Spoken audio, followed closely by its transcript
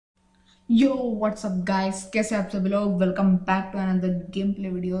यो WhatsApp guys, कैसे आप सभी लोग। Welcome back to another game play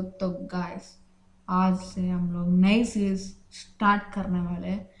video. तो गाइस, आज से हम लोग नई सीरीज स्टार्ट करने वाले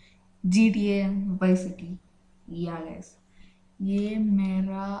हैं, GTA वाई सिटी। या गाइस, ये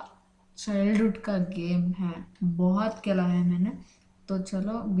मेरा चाइल्डहुड का गेम है, बहुत खेला है मैंने। तो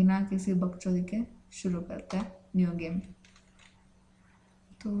चलो बिना किसी बकचोदी के शुरू करते हैं न्यू गेम।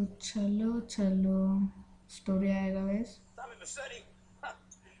 तो चलो चलो, स्टोरी आएगा guys. Tommy Massetti?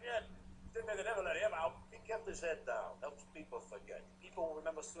 Shit. Didn't think they'd ever let him out. He kept his head down. Helps people forget. People will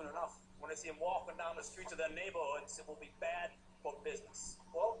remember soon enough. When they see him walking down the streets of their neighborhoods, it will be bad for business.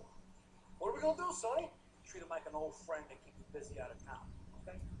 Well, what are we going to do, Sonny? Treat him like an old friend and keep him busy out of town.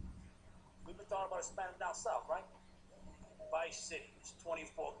 Okay? We've been talking about expanding down south, right? Vice City is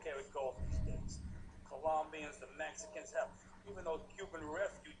 24 karat gold these days. Colombians, the Mexicans, hell, even those Cuban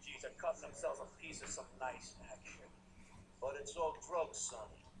refugees are cutting themselves a piece of some nice action. But it's all drugs, son.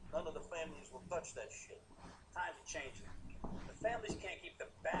 None of the families will touch that shit. Times are changing. The families can't keep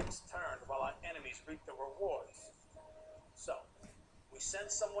their backs turned while our enemies reap the rewards. So, we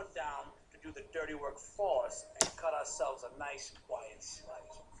send someone down to do the dirty work for us and cut ourselves a nice, quiet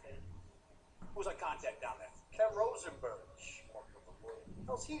slice, okay? Who's our contact down there? Ken Rosenberg.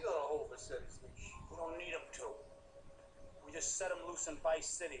 How's he gonna overset his leash? We don't need him to. We just set him loose in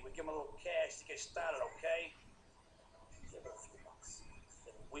Vice City. We give him a little cash to get started, okay? Give it a few bucks.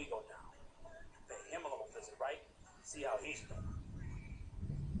 Then we go down. Pay him a little visit, right? See how he's doing.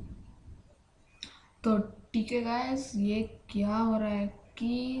 तो ठीक है guys, ये क्या हो रहा है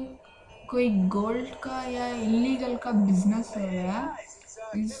कि कोई गोल्ड का या इलीगल का बिजनेस हो रहा है।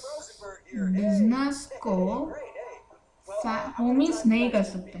 इस बिजनेस को होमीज नहीं कर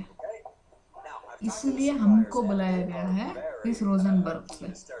सकते, इसलिए हमको बुलाया गया है इस रोजनबर्ग से।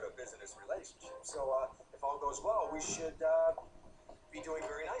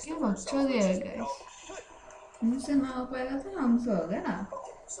 क्या बच्चा दिया है गाइस, उनसे ना हो पाएगा तो हमसे हो गया ना।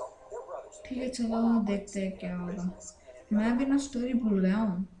 ठीक है चलो देखते हैं क्या होगा। मैं भी ना स्टोरी भूल गया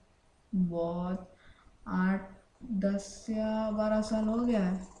हूँ बहुत, 8 10 या 12 साल हो गया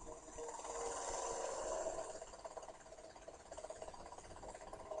है।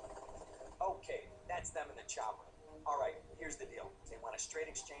 Okay, that's them in the chopper. All right, here's the deal. They want a straight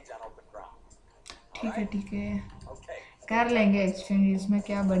exchange on open ground. ठीक है ठीक है, Okay. कर लेंगे एक्सचेंज, इसमें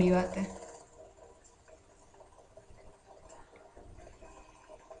क्या बड़ी बात है।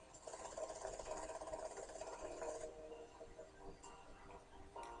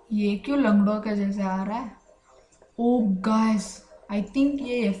 ये क्यों लंगड़ों के जैसे आ रहा है। ओ गाइस, आई थिंक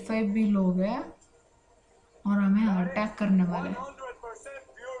ये FIB लोग हैं और हमें अटैक करने वाले हैं। 100%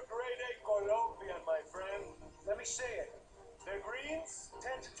 pure grade A Colombian, my friend. Let me see it. They're greens,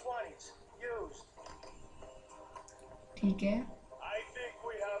 10s and 20s. Used. ठीक है, I think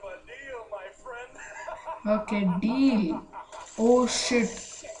we have a deal, my friend. Okay deal. Oh shit,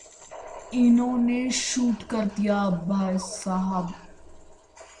 इन्होंने शूट कर दिया भाई साहब।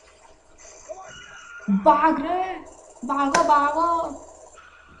 भाग रहे, भागो भागो,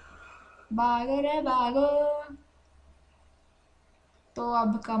 भागो रे भागो। तो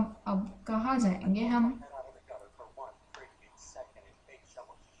अब कहाँ जाएंगे हम।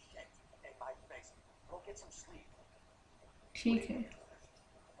 ठीक है,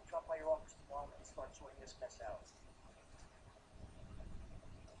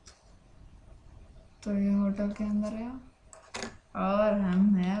 तो ये होटल के अंदर है और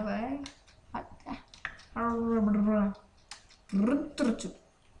हम हैं भाई।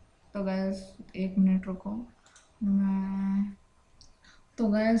 तो गैस 1 मिनट रुको, मैं तो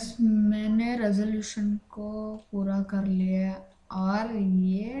गैस मैंने रेजोल्यूशन को पूरा कर लिया। और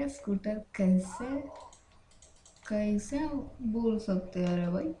ये स्कूटर कैसे कैसे बोल सकते हैं, अरे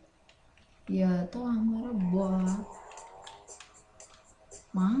भाई यह तो हमारा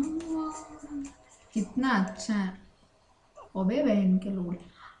कितना अच्छा है। अबे बहन के लोग,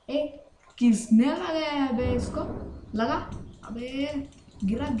 एक किसने लगाया है बे इसको, लगा। अबे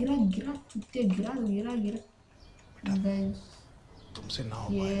गिरा गिरा गिरा चुपके, गिरा गिरा गिरा। गाइस तुमसे ना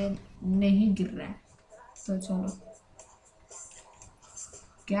हो ये नहीं गिर रहा है, तो चलो।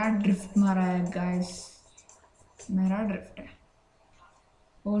 क्या ड्रिफ्ट मारा है गाइस, मेरा ड्रिफ्ट है।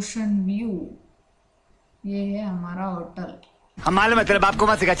 ओशन व्यू, ये है हमारा होटल। हम मालूम है तेरे बाप को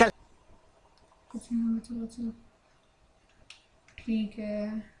मत सिखा, चल। कुछ नहीं, चलो चलो ठीक है।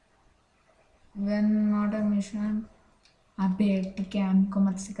 वेन नॉट अ मिशन, अबे ठीक है हमको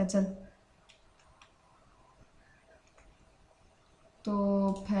मत सिखा, चल।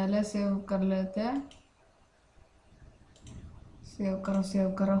 तो पहले सेव कर लेते हैं, सेव करो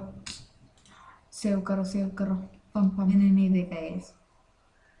सेव करो सेव करो सेव करो। पंप मैंने नहीं देखा है इस।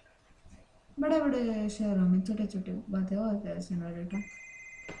 बड़े बड़े शहरों में छोटे छोटे बातें होते हैं senorita.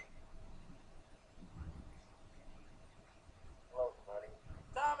 Hello, buddy.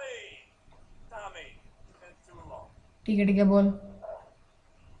 Tommy! Tommy, it's been too long. ठीक है बोल।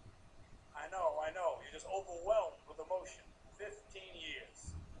 I know. You're just overwhelmed with emotion. 15 years.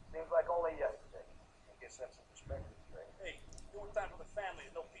 Seems like only yesterday. I guess that's some perspective, right? Hey, doing time for the family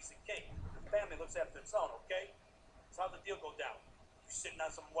is no piece of cake. The family looks after its own, okay? So how'd the deal go down? You sitting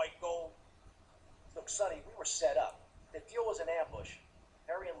on some white gold? Look, Sonny, we were set up. The deal was an ambush.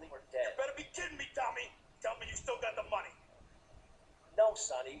 Harry and Lee were dead. You better be kidding me, Tommy. Tell me you still got the money. No,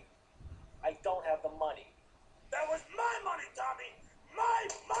 Sonny. I don't have the money. That was my money, Tommy. My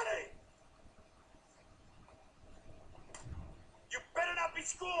money. You better not be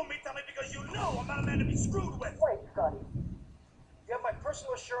screwing me, Tommy, because you know I'm not a man to be screwed with. Wait, Sonny. You have my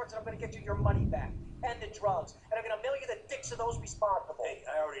personal assurance that I'm going to get you your money back and the drugs, and I'm going to mail you the dicks of those responsible. Hey,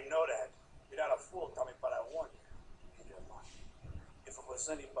 I already know that. You're not a fool, Tommy, but I warn you. Keep it in mind. If it was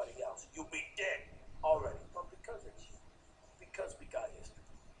anybody else, you'd be dead already. But because we got history,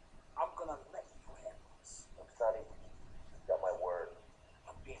 I'm going to let you handle this. Look, Sonny, you got my word.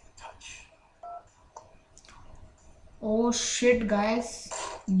 I'll be in touch. Oh shit guys,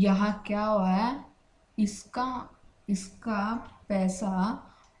 यहाँ क्या हुआ है? इसका पैसा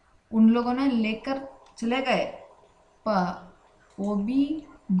उन लोगों ने लेकर चले गए, पर वो भी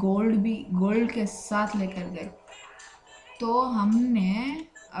गोल्ड के साथ लेकर गए। तो हमने,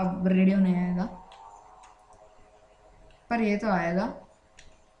 अब रेडियो नहीं आएगा पर ये तो आएगा,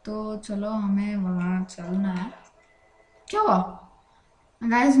 तो चलो हमें वहाँ चलना है। क्या हुआ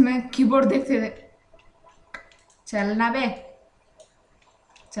गाइस? मैं कीबोर्ड देखते थे। चलना बे,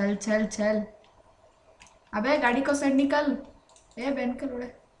 चल चल चल। अबे गाड़ी को साइड निकल। ए बैन कर उड़े।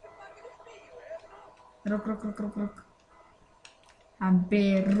 रुक रुक रुक रुक रुक। अबे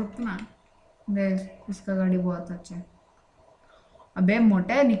रुकना। गाइस इसका गाड़ी बहुत अच्छा है। अबे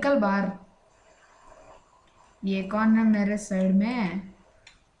मोटे निकल बाहर। ये कौन है मेरे साइड में?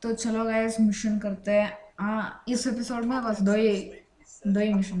 तो चलो गाइस मिशन करते हैं। हाँ, इस एपिसोड में बस दो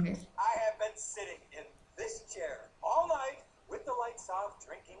ही मिशन गए। I have been sitting in this chair all night with the lights off,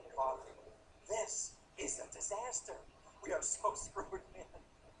 drinking coffee. This is a disaster. We are so screwed, man.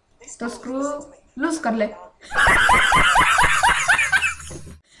 तो स्क्रू लूज कर ले।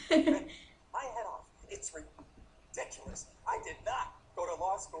 My head off. It's ridiculous. I did not go to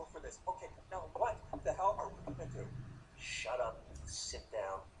law school for this. Okay, now what the hell are we gonna do? Shut up, sit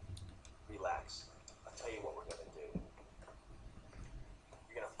down, relax. I'll tell you what we're gonna do.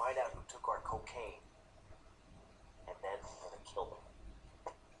 You're gonna find out who took our cocaine, and then we're gonna kill them.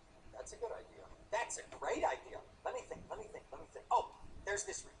 That's a good idea. That's a great idea. Let me think. Oh, there's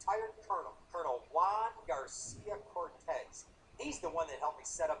this retired colonel, Colonel Juan Garcia Cortez. He's the one that helped me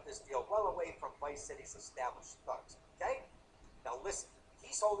set up this deal well away from Vice City's established thugs, okay? Now listen,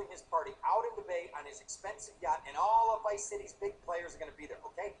 he's holding his party out in the bay on his expensive yacht, and all of Vice City's big players are going to be there,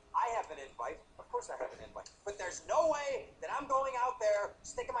 okay? I have an invite. Of course I have an invite. But there's no way that I'm going out there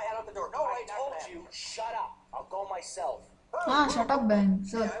sticking my head out the door. No way, not gonna happen. Shut up. I'll go myself. हाँ shut up बहन।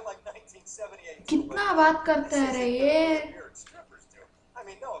 सो Yeah, I like 1978. कितना बात करते हैं रे ये? Strippers do. I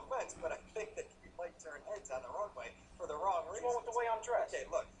mean, no offense, but I think that we might turn heads on the runway for the wrong reason. What's wrong with the way I'm dressed? Okay,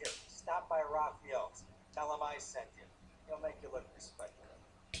 look, here, stop by Raphael's. Tell him I sent you. He'll make you look respectable.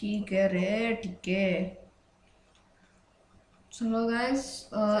 ठीक है रे, ठीक है। चलो guys,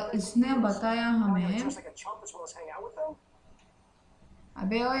 इसने बताया हमें। Dress like a chump as well as hang out with them?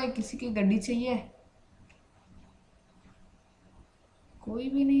 अबे ओए, किसी की गड्डी चाहिए? कोई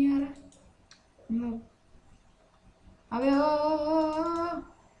भी नहीं आ रहा। अबे ओ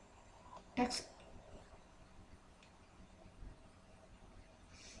टैक्सी।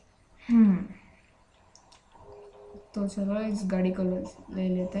 तो चलो इस गाड़ी को ले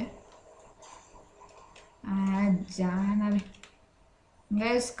लेते हैं। जाना भी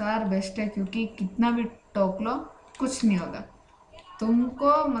गैस, कार बेस्ट है क्योंकि कितना भी टोक लो कुछ नहीं होगा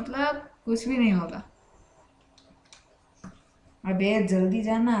तुमको, मतलब कुछ भी नहीं होगा। अबे जल्दी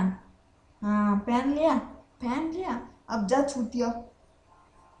जाना। हाँ पहन लिया। अब जा छूटिया,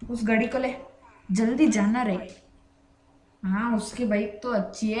 उस गाड़ी को ले, जल्दी जाना रे। हाँ उसकी बाइक तो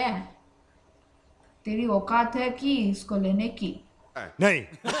अच्छी है, तेरी औकात है कि इसको लेने की? नहीं।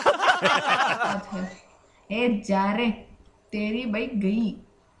 औकात है। ए जा रे, तेरी बाइक गई।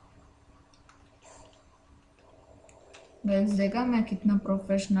 गाइस देखा मैं कितना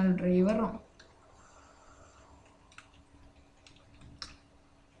प्रोफेशनल ड्राइवर हूँ।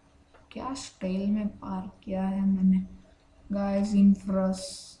 क्या स्टाइल में पार्क किया है मैंने गाइस, इंफ्रास।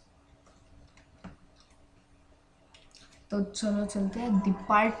 तो चलो चलते हैं दी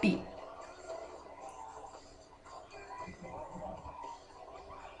पार्टी।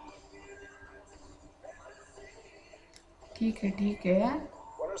 ठीक है ठीक है।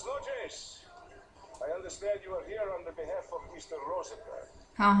 Buenas noches. I understand you are here on the behalf of Mr. Rosenberg.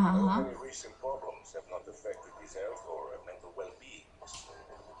 हाँ हाँ I hope हाँ। any recent problems have not affected his health or mental well-being.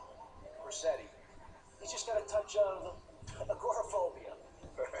 Rossetti, he's just got a touch of agoraphobia.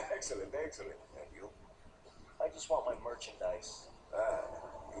 Excellent, excellent. And you? I just want my merchandise. Ah,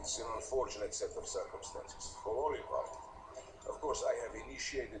 it's an unfortunate set of circumstances for all involved. Of course, I have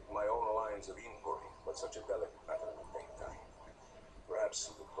initiated my own lines of inquiry, but such a delicate matter will take time. Perhaps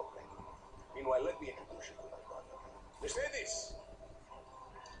you could cooperate. Meanwhile, let me introduce you to my partner. Mercedes!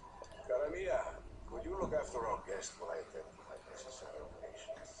 Cara mia, could you look after our guest while I attend to my necessary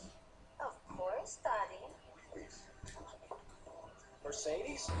operations? Of course, Daddy. Please.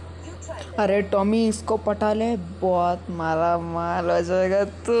 Mercedes? You try अरे Tommy इसको पटा ले, बहुत माला माल हो जाएगा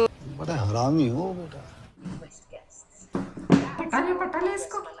तू। बड़ा हरामी हो बेटा। list guests. पटा ले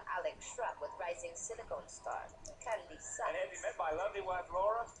इसको। Congressman Alex Shrub with Rising Silicon Star, Candy And Sun. have you met my lovely wife,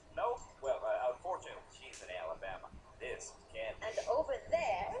 Laura? No? Well, unfortunately, she's in Alabama. This can't. And over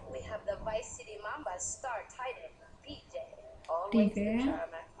there, we have the Vice City Mamba's star titan, PJ. Always ठीक the है।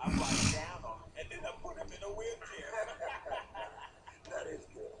 charmer. I'm lying down on him, and then I put him in a wheelchair. That is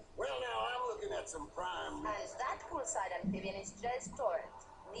good. Well, now I'm looking at some prime. And that poolside amphibian is Jez Torrent,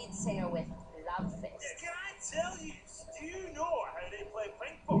 lead singer with Love Fist. Can I tell you? Do you know how they play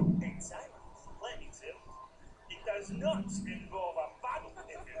ping pong in silence? Let me tell you. It does not involve a button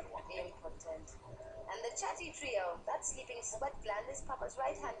if you want. Impotent. And the chatty trio, that sleeping sweat gland is Papa's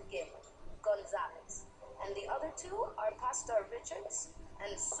right-hand gamer, Gonzalez. And the other two are Pastor Richards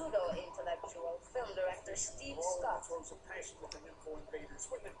and pseudo-intellectual film director Steve Scott. Throw some passion with the info invaders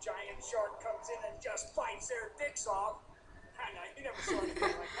when the giant shark comes in and just bites their dicks off. Hang on, you never saw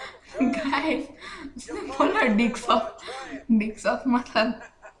anything like that before. Guys बोला डिक्स of मतलब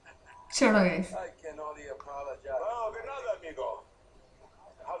छोड़ो guys. I can only apologize. Oh, de nada, amigo.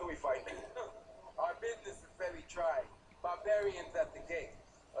 How do we find you? Our business is very trying. Barbarians at the gate.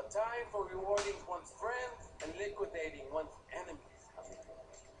 A time for rewarding one's friends and liquidating one's enemies.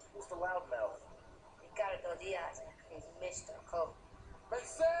 Who's the loudmouth? Ricardo Diaz is Mr. Coke.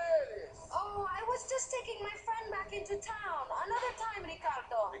 Mercedes! Oh, I was just taking my friend back into town. Another time,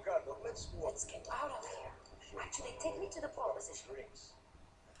 Ricardo. Ricardo, let's walk. Let's get out of here. Actually, take me to the pole position. Drinks.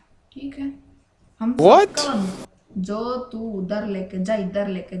 ठीक है। हम What? सबका जो तू उधर लेके जा, इधर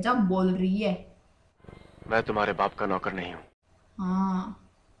लेके जा बोल रही है। मैं तुम्हारे बाप का नौकर नहीं हूँ। हाँ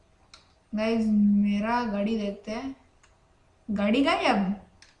गाइस, मेरा गाड़ी देखते हैं। गाड़ी का अब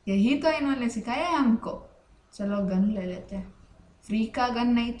यही तो इन्होंने सिखाया है हमको। चलो गन ले लेते हैं। फ्री का गन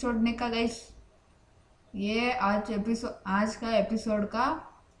नहीं छोड़ने का गाइस। ये आज का एपिसोड का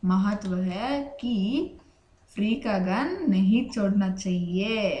महत्व है कि फ्री का गन नहीं छोड़ना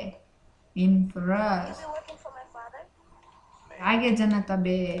चाहिए। इन्फ्रास You working for my father? आगे जाना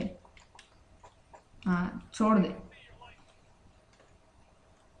तबे। हाँ छोड़ दे।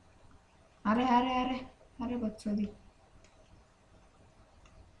 अरे अरे अरे अरे बच्चों दी।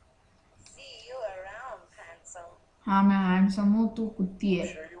 See you around, handsome. हाँ मैं हैंडसम हूँ, तू कुत्ती है।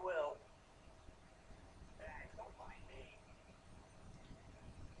 Sure you will.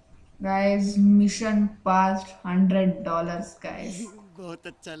 Guys mission pass $100 guys. बहुत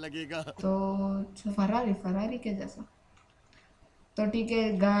अच्छा लगेगा। तो फरारी के जैसा। तो ठीक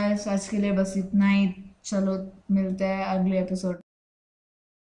है गाइस, आज के लिए बस इतना ही। चलो मिलते हैं अगले एपिसोड